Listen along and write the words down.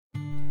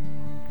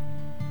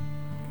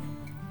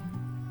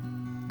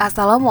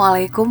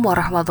Assalamualaikum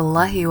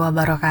warahmatullahi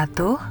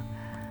wabarakatuh.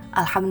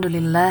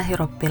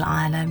 Alhamdulillahirabbil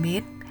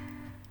alamin.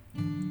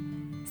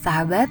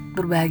 Sahabat,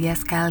 berbahagia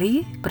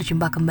sekali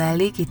berjumpa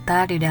kembali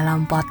kita di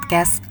dalam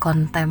podcast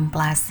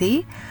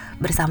kontemplasi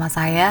bersama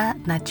saya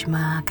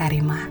Najma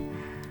Karimah.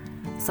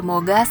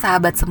 Semoga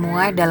sahabat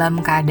semua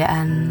dalam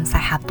keadaan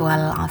sehat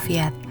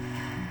walafiat.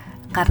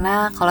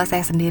 Karena kalau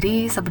saya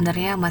sendiri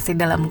sebenarnya masih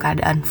dalam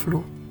keadaan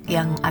flu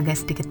yang agak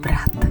sedikit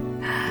berat.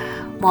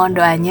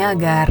 Mohon doanya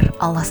agar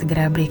Allah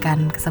segera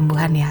berikan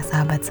kesembuhan ya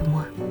sahabat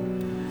semua.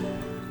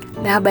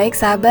 Nah baik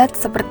sahabat,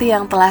 seperti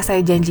yang telah saya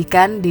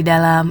janjikan di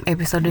dalam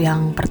episode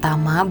yang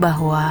pertama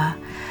bahwa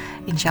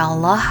insya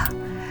Allah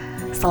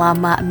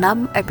selama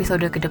 6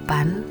 episode ke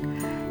depan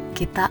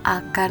kita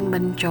akan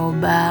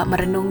mencoba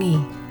merenungi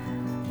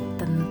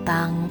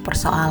tentang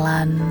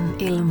persoalan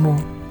ilmu.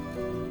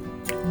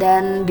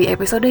 Dan di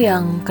episode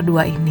yang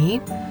kedua ini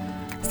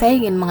saya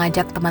ingin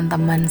mengajak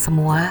teman-teman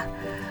semua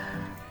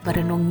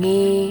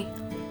merenungi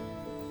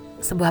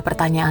sebuah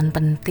pertanyaan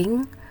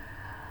penting.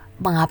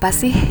 Mengapa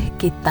sih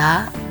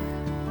kita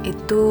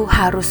itu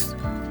harus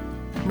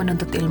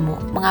menuntut ilmu?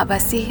 Mengapa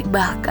sih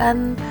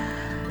bahkan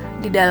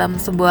di dalam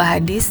sebuah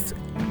hadis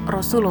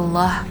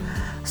Rasulullah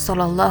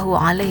Shallallahu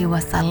Alaihi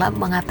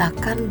Wasallam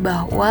mengatakan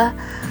bahwa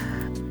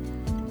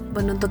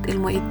menuntut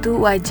ilmu itu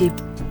wajib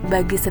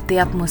bagi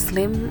setiap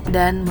muslim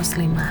dan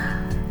muslimah.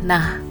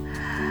 Nah,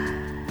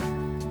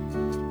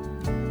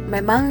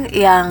 memang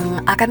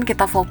yang akan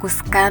kita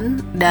fokuskan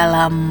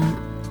dalam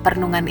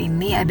perenungan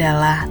ini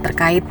adalah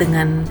terkait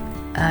dengan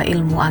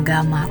ilmu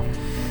agama.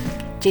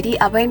 Jadi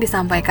apa yang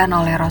disampaikan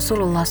oleh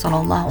Rasulullah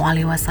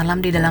SAW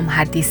di dalam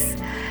hadis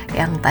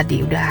yang tadi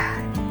udah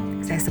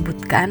saya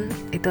sebutkan,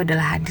 itu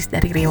adalah hadis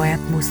dari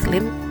riwayat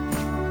Muslim.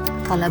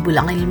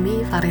 Talabul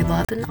ilmi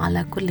faridhatun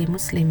ala kulli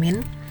muslimin.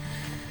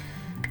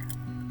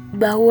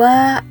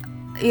 Bahwa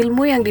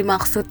ilmu yang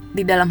dimaksud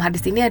di dalam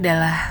hadis ini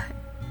adalah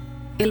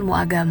ilmu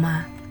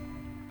agama.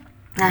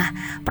 Nah,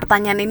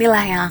 pertanyaan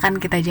inilah yang akan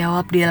kita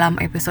jawab di dalam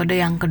episode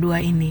yang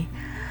kedua ini.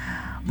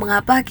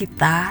 Mengapa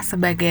kita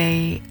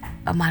sebagai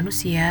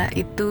manusia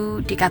itu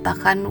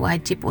dikatakan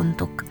wajib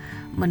untuk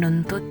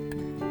menuntut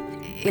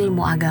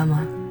ilmu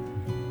agama?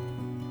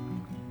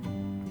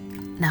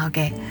 Nah,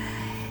 oke.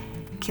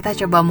 Kita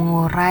coba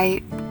mengurai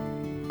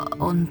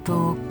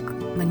untuk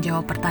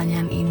menjawab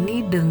pertanyaan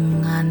ini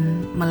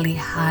dengan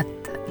melihat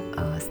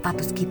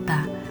status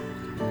kita.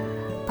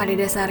 Pada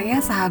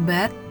dasarnya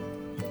sahabat,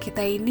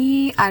 kita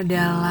ini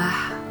adalah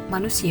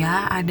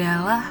manusia,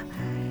 adalah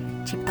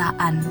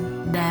ciptaan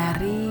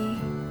dari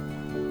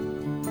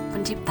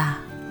pencipta,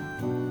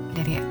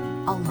 dari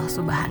Allah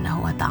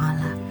Subhanahu wa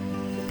Ta'ala.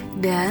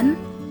 Dan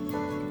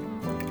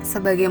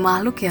sebagai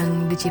makhluk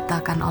yang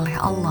diciptakan oleh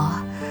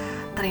Allah,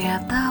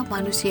 ternyata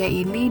manusia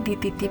ini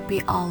dititipi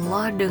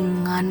Allah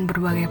dengan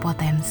berbagai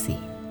potensi.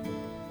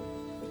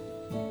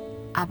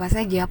 Apa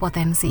saja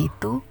potensi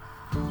itu?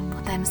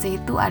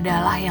 Potensi itu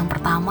adalah, yang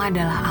pertama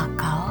adalah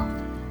akal,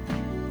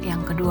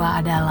 yang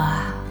kedua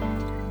adalah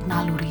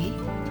naluri,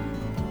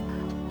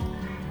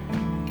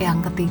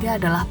 yang ketiga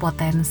adalah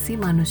potensi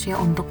manusia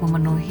untuk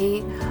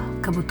memenuhi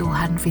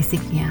kebutuhan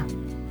fisiknya.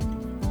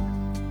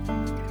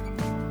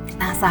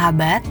 Nah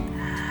sahabat,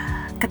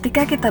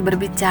 ketika kita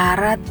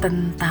berbicara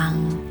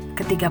tentang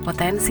ketiga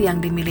potensi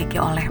yang dimiliki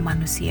oleh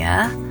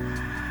manusia,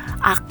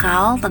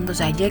 akal tentu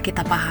saja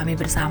kita pahami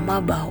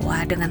bersama bahwa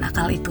dengan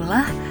akal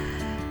itulah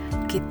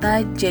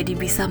kita jadi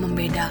bisa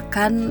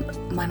membedakan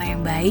mana yang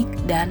baik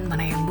dan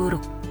mana yang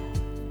buruk,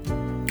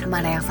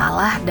 mana yang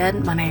salah dan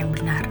mana yang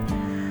benar.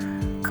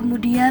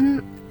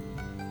 Kemudian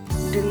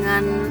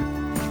dengan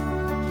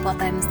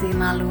potensi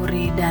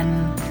naluri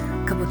dan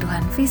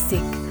kebutuhan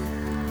fisik,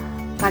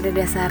 pada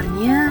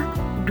dasarnya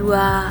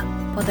dua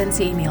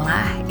potensi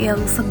inilah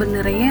yang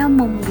sebenarnya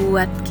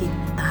membuat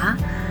kita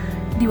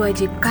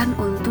diwajibkan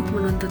untuk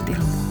menuntut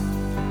ilmu.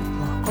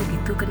 Loh, kok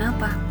gitu?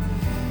 Kenapa?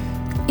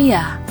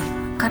 Iya,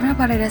 karena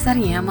pada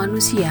dasarnya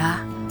manusia,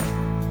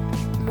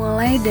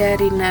 mulai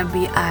dari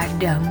Nabi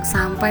Adam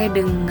sampai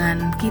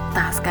dengan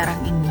kita sekarang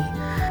ini,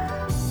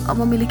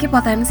 memiliki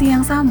potensi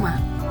yang sama.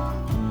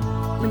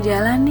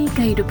 Menjalani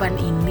kehidupan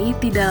ini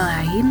tidak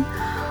lain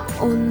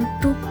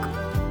untuk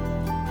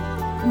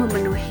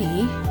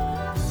memenuhi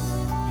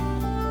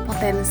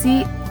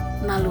potensi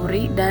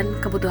naluri dan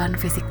kebutuhan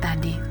fisik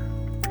tadi.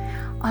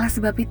 Oleh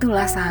sebab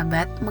itulah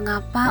sahabat,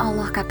 mengapa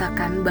Allah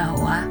katakan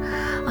bahwa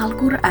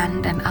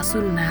Al-Quran dan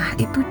As-Sunnah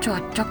itu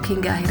cocok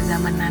hingga akhir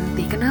zaman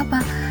nanti.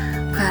 Kenapa?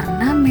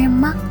 Karena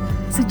memang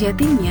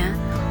sejatinya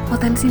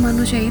potensi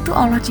manusia itu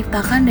Allah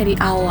ciptakan dari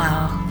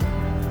awal.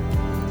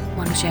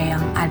 Manusia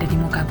yang ada di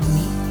muka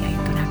bumi,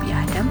 yaitu Nabi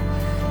Adam,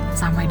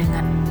 sampai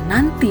dengan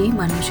nanti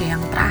manusia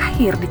yang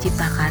terakhir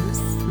diciptakan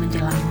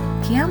menjelang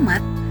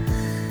kiamat,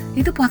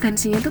 itu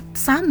potensinya itu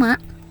sama,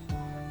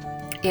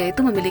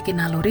 yaitu memiliki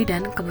naluri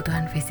dan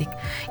kebutuhan fisik.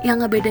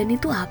 Yang ngebedain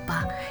itu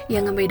apa?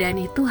 Yang ngebedain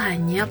itu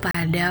hanya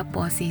pada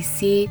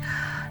posisi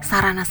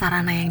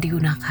sarana-sarana yang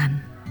digunakan.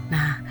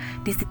 Nah,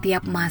 di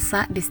setiap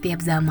masa, di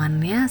setiap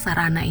zamannya,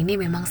 sarana ini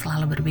memang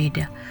selalu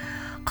berbeda.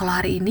 Kalau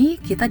hari ini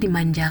kita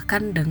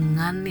dimanjakan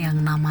dengan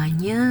yang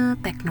namanya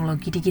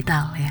teknologi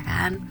digital, ya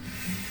kan?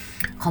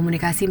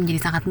 Komunikasi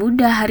menjadi sangat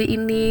mudah hari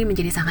ini,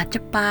 menjadi sangat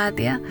cepat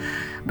ya.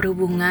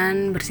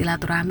 Berhubungan,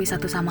 bersilaturahmi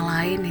satu sama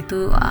lain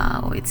itu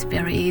it's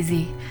very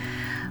easy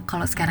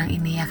kalau sekarang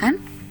ini, ya kan?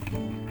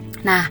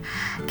 Nah,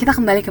 kita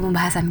kembali ke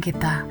pembahasan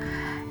kita.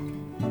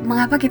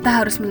 Mengapa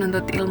kita harus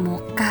menuntut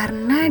ilmu?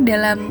 Karena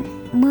dalam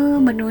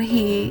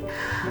memenuhi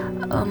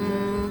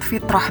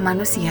fitrah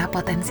manusia,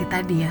 potensi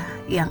tadi ya,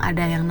 yang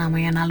ada yang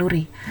namanya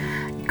naluri,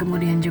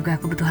 kemudian juga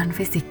kebutuhan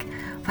fisik.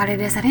 Pada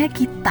dasarnya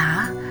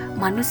kita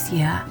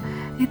manusia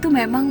itu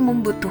memang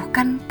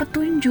membutuhkan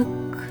petunjuk.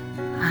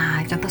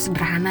 Nah, contoh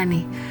sederhana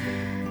nih,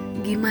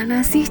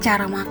 gimana sih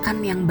cara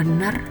makan yang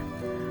benar?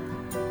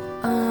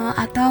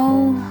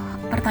 Atau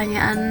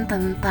pertanyaan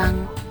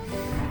tentang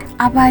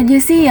apa aja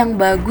sih yang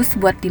bagus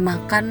buat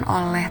dimakan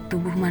oleh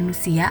tubuh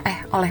manusia,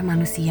 oleh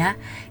manusia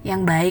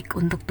yang baik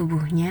untuk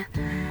tubuhnya,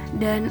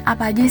 dan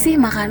apa aja sih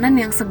makanan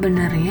yang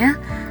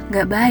sebenarnya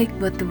gak baik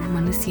buat tubuh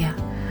manusia.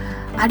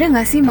 Ada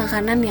gak sih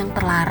makanan yang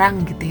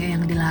terlarang gitu ya,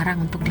 yang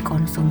dilarang untuk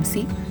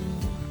dikonsumsi?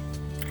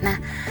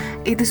 Nah,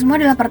 itu semua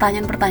adalah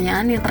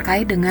pertanyaan-pertanyaan yang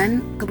terkait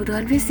dengan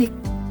kebutuhan fisik.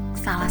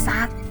 Salah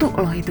satu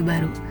loh itu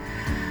baru.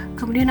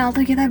 Kemudian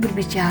waktu kita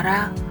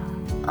berbicara,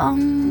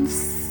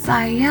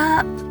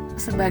 saya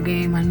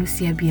sebagai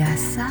manusia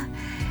biasa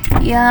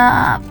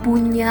ya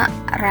punya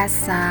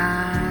rasa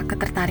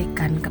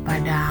ketertarikan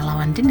kepada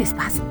lawan jenis,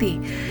 pasti.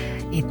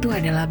 Itu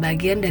adalah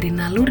bagian dari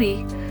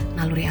naluri.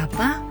 Naluri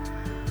apa?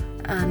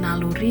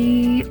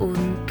 Naluri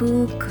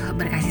untuk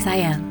berkasih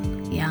sayang,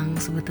 yang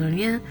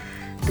sebetulnya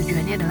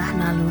tujuannya adalah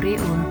naluri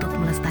untuk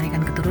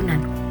melestarikan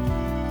keturunan.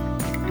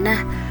 Nah,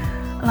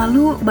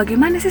 lalu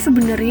bagaimana sih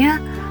sebenarnya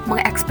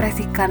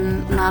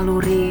mengekspresikan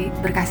naluri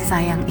berkasih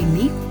sayang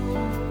ini?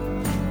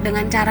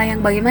 Dengan cara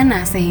yang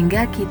bagaimana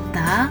sehingga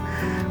kita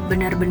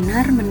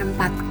benar-benar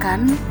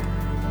menempatkan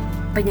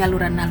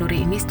penyaluran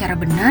naluri ini secara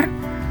benar?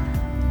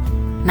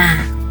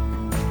 Nah,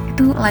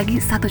 itu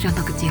lagi satu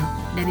contoh kecil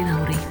dari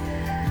naluri.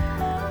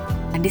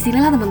 Nah,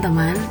 disinilah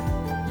teman-teman,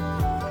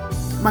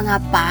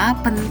 mengapa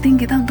penting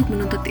kita untuk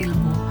menuntut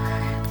ilmu.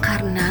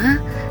 Karena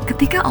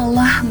ketika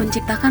Allah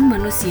menciptakan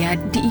manusia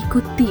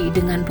diikuti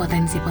dengan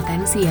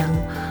potensi-potensi yang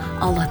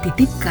Allah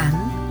titipkan,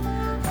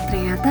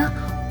 ternyata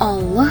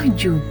Allah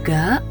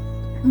juga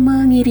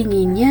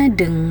mengiringinya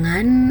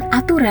dengan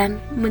aturan,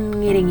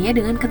 mengiringinya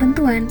dengan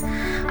ketentuan.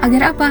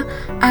 Agar apa?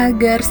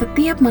 Agar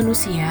setiap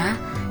manusia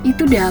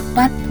itu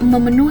dapat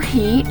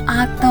memenuhi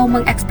atau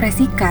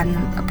mengekspresikan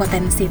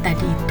potensi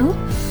tadi itu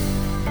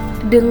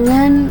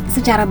dengan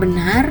secara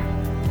benar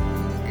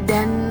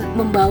dan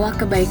membawa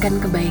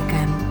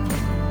kebaikan-kebaikan,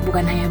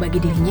 bukan hanya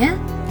bagi dirinya,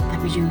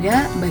 tapi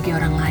juga bagi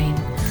orang lain.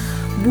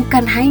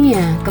 Bukan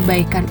hanya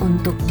kebaikan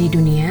untuk di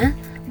dunia,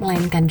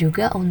 melainkan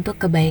juga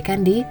untuk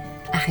kebaikan di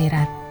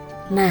akhirat.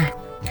 Nah,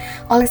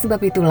 oleh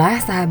sebab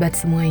itulah sahabat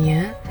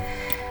semuanya,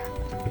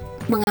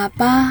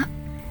 mengapa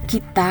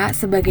kita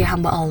sebagai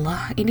hamba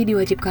Allah ini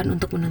diwajibkan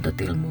untuk menuntut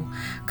ilmu?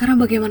 Karena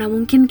bagaimana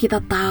mungkin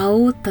kita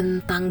tahu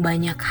tentang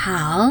banyak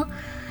hal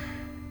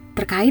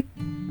terkait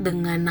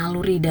dengan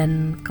naluri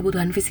dan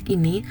kebutuhan fisik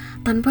ini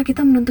tanpa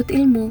kita menuntut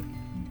ilmu.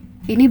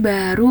 Ini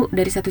baru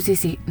dari satu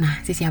sisi.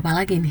 Nah, sisi apa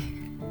lagi nih?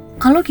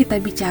 Kalau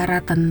kita bicara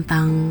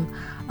tentang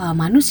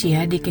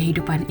manusia di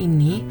kehidupan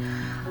ini,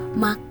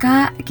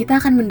 maka kita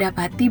akan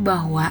mendapati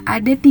bahwa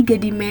ada 3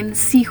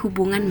 dimensi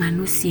hubungan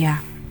manusia.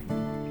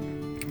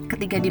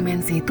 Ketiga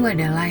dimensi itu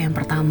adalah yang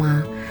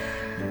pertama,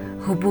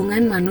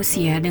 hubungan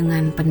manusia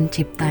dengan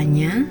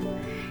penciptanya.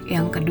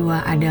 Yang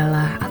kedua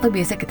adalah, atau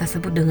biasa kita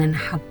sebut dengan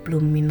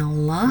hablum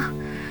minallah.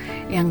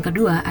 Yang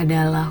kedua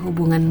adalah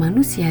hubungan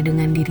manusia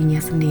dengan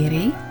dirinya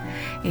sendiri.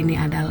 Ini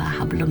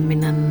adalah hablum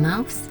minan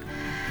nafs.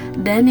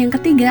 Dan yang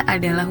ketiga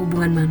adalah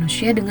hubungan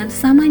manusia dengan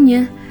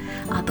sesamanya,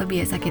 atau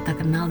biasa kita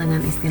kenal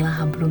dengan istilah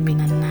hablum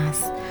minan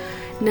nas.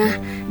 Nah,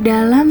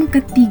 dalam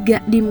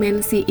ketiga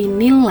dimensi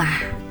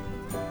inilah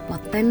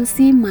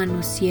potensi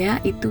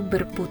manusia itu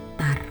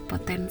berputar,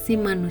 potensi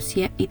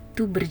manusia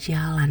itu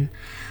berjalan,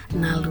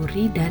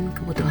 naluri dan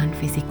kebutuhan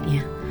fisiknya.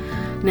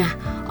 Nah,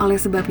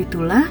 oleh sebab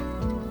itulah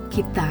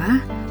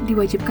kita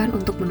diwajibkan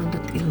untuk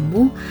menuntut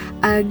ilmu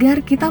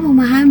agar kita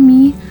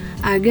memahami,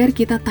 agar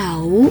kita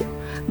tahu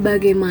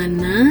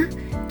bagaimana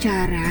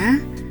cara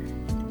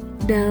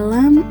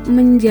dalam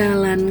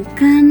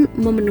menjalankan,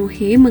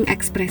 memenuhi,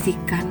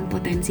 mengekspresikan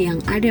potensi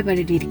yang ada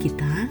pada diri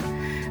kita,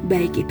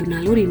 baik itu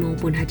naluri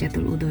maupun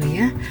hajatul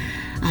udhoyah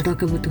atau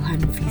kebutuhan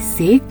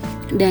fisik.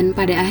 Dan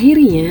pada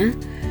akhirnya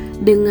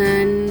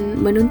dengan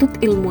menuntut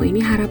ilmu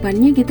ini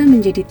harapannya kita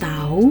menjadi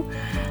tahu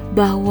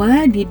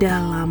bahwa di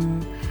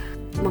dalam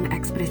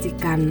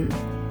mengekspresikan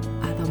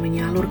atau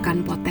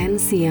menyalurkan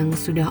potensi yang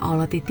sudah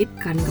Allah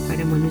titipkan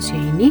kepada manusia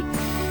ini,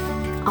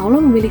 Allah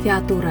memiliki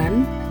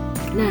aturan.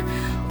 Nah,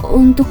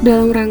 untuk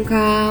dalam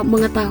rangka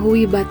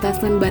mengetahui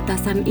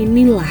batasan-batasan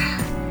inilah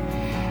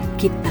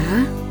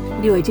kita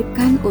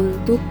diwajibkan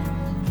untuk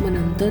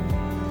menuntut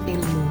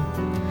ilmu.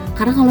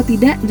 Karena kalau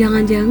tidak,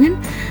 jangan-jangan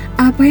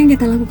apa yang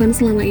kita lakukan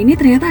selama ini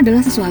ternyata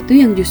adalah sesuatu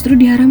yang justru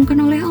diharamkan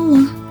oleh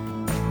Allah.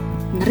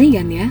 Ngeri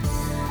kan ya?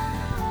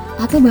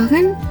 Atau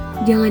bahkan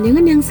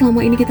jangan-jangan yang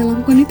selama ini kita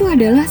lakukan itu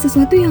adalah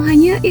sesuatu yang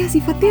hanya ya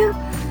sifatnya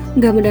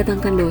gak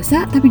mendatangkan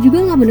dosa, tapi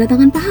juga gak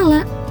mendatangkan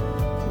pahala.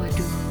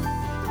 Waduh,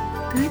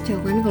 kacau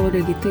kan kalau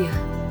udah gitu ya.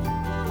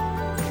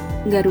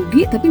 Gak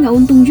rugi tapi gak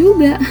untung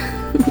juga.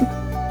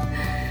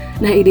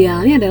 Nah,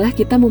 idealnya adalah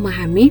kita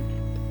memahami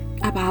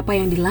apa-apa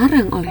yang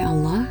dilarang oleh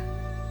Allah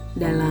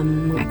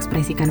dalam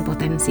mengekspresikan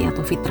potensi atau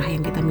fitrah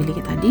yang kita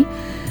miliki tadi,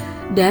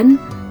 dan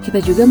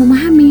kita juga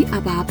memahami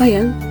apa-apa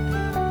yang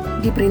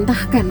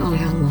diperintahkan oleh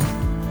Allah.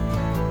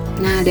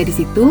 Nah, dari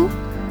situ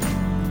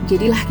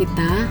jadilah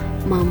kita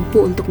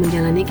mampu untuk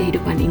menjalani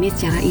kehidupan ini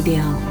secara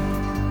ideal,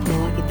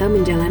 bahwa kita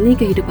menjalani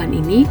kehidupan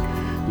ini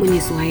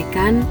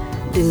menyesuaikan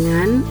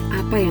dengan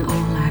apa yang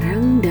Allah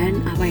larang dan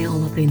apa yang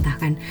Allah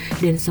perintahkan.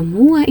 Dan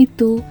semua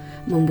itu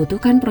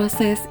membutuhkan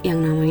proses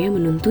yang namanya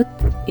menuntut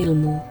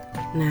ilmu.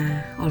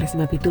 Nah, oleh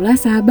sebab itulah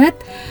sahabat,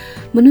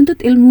 menuntut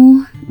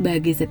ilmu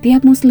bagi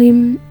setiap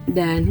muslim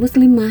dan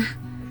muslimah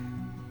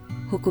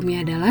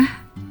hukumnya adalah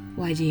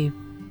wajib.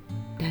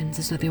 Dan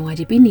sesuatu yang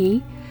wajib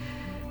ini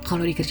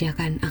kalau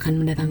dikerjakan akan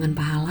mendatangkan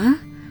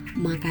pahala,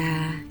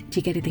 maka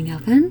jika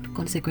ditinggalkan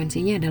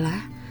konsekuensinya adalah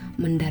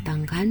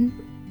mendatangkan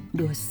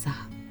dosa.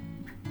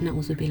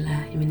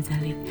 Na'udzubillah min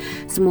dzalik.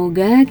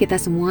 Semoga kita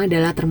semua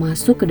adalah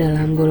termasuk ke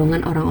dalam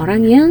golongan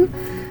orang-orang yang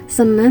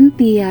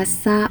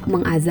senantiasa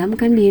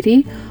mengazamkan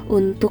diri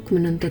untuk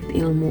menuntut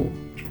ilmu.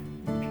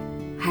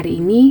 Hari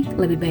ini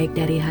lebih baik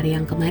dari hari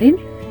yang kemarin,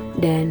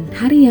 dan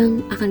hari yang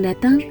akan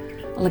datang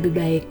lebih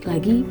baik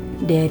lagi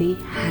dari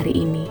hari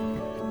ini.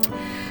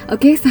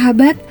 Oke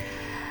sahabat,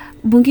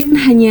 mungkin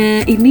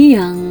hanya ini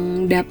yang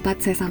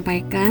dapat saya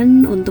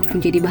sampaikan untuk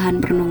menjadi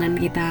bahan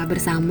perenungan kita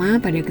bersama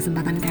pada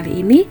kesempatan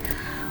kali ini.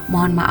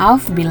 Mohon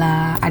maaf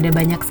bila ada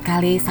banyak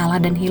sekali salah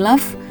dan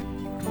hilaf.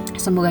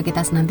 Semoga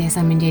kita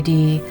senantiasa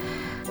menjadi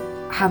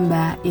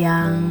hamba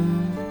yang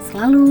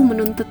selalu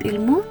menuntut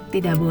ilmu,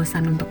 tidak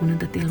bosan untuk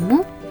menuntut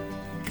ilmu.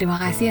 Terima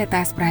kasih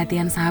atas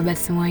perhatian sahabat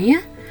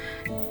semuanya.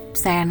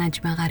 Saya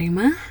Najma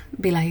Karimah,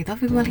 billahi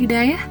taufiq wal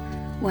hidayah.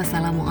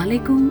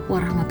 Wassalamualaikum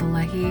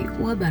warahmatullahi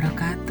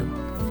wabarakatuh.